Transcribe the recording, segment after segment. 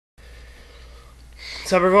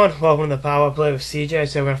What's up, everyone? Welcome to the Power Play with CJ.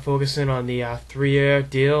 So we're going to focus in on the 3-year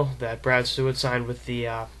deal that Brad Stuart signed with the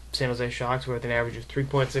San Jose Sharks, worth an average of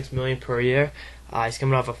 $3.6 million per year. He's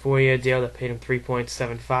coming off a 4-year deal that paid him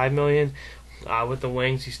 $3.75 million. With the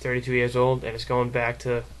Wings, he's 32 years old, and it's going back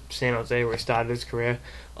to San Jose where he started his career.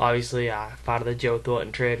 Obviously, part of the Joe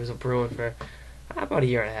Thornton trade was a Bruin for about a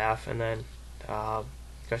year and a half, and then got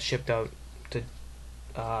shipped out to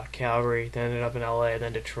Calgary, then ended up in LA,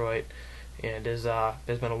 then Detroit, and has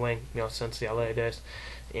been a Wing, since the LA days.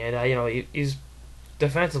 And he's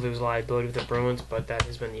defensively was a liability with the Bruins, but that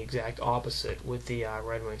has been the exact opposite with the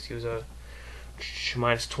Red Wings. He was a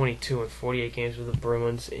minus 22 in 48 games with the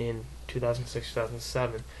Bruins in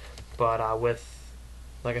 2006-2007, but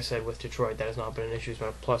like I said, with Detroit, that has not been an issue. He's been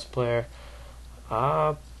a plus player 3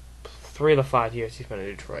 of the 5 years he's been in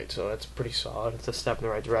Detroit, so that's pretty solid. It's a step in the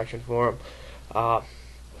right direction for him.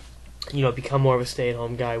 Become more of a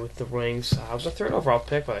stay-at-home guy with the Wings. I was a third overall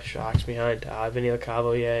pick by the Sharks behind Vinny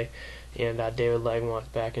Lecavalier and David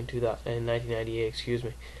Legmont back in 1998. Excuse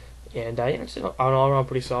me. And it's an all-around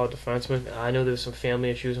pretty solid defenseman. I know there was some family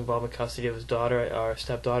issues involving custody of his daughter or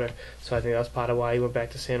stepdaughter, so I think that's part of why he went back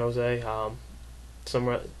to San Jose.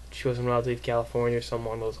 She wasn't allowed to leave California or something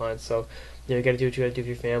along those lines. So you got to do what you got to do for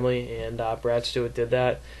your family, and Brad Stuart did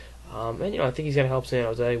that. I think he's going to help San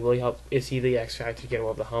Jose. Will he help? Is he the X factor to get him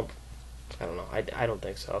over the hump? I don't know. I don't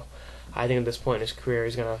think so. I think at this point in his career,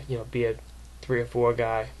 he's going to be a 3 or 4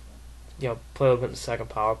 guy. Play a little bit in the second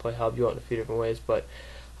power play, help you out in a few different ways. But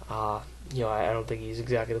I don't think he's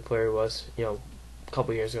exactly the player he was a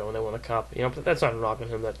couple years ago when they won the cup. But that's not a knock on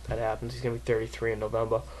him that happens. He's going to be 33 in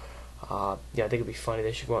November. I think it'd be funny.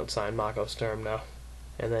 They should go out and sign Marco Sturm now,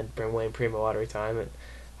 and then bring Wayne Primo out of retirement.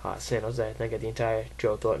 San Jose, I think, get the entire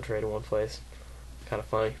Joe Thornton trade in one place. Kind of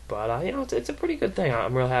funny, but it's a pretty good thing.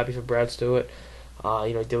 I'm real happy for Brad Stuart.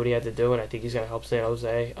 Did what he had to do, and I think he's going to help San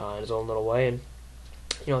Jose in his own little way. And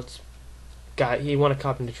he won a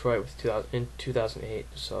cup in Detroit in 2008,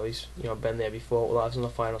 so he's been there before. We lost in the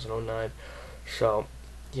finals in 2009, so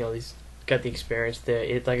he's got the experience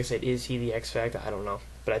there. Like I said, is he the X factor? I don't know,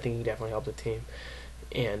 but I think he definitely helped the team,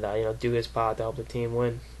 and do his part to help the team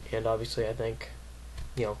win. And obviously, I think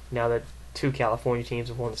now that 2 California teams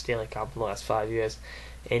have won the Stanley Cup in the last 5 years,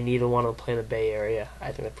 and neither one of them play in the Bay Area,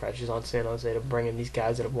 I think the pressure's on San Jose to bring in these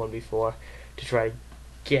guys that have won before to try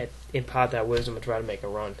to impart that wisdom and try to make a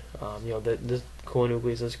run. The core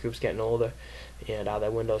nucleus of this group's getting older, and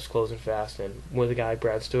that window's closing fast, and with a guy like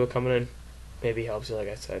Brad Stuart coming in, maybe he helps you, like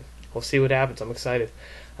I said. We'll see what happens. I'm excited.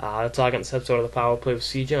 That's all I got in this episode of the Power Play with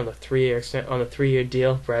CJ on the 3-year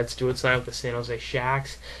deal Brad Stuart signed with the San Jose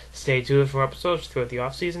Sharks. Stay tuned for episodes throughout the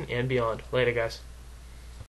offseason and beyond. Later, guys.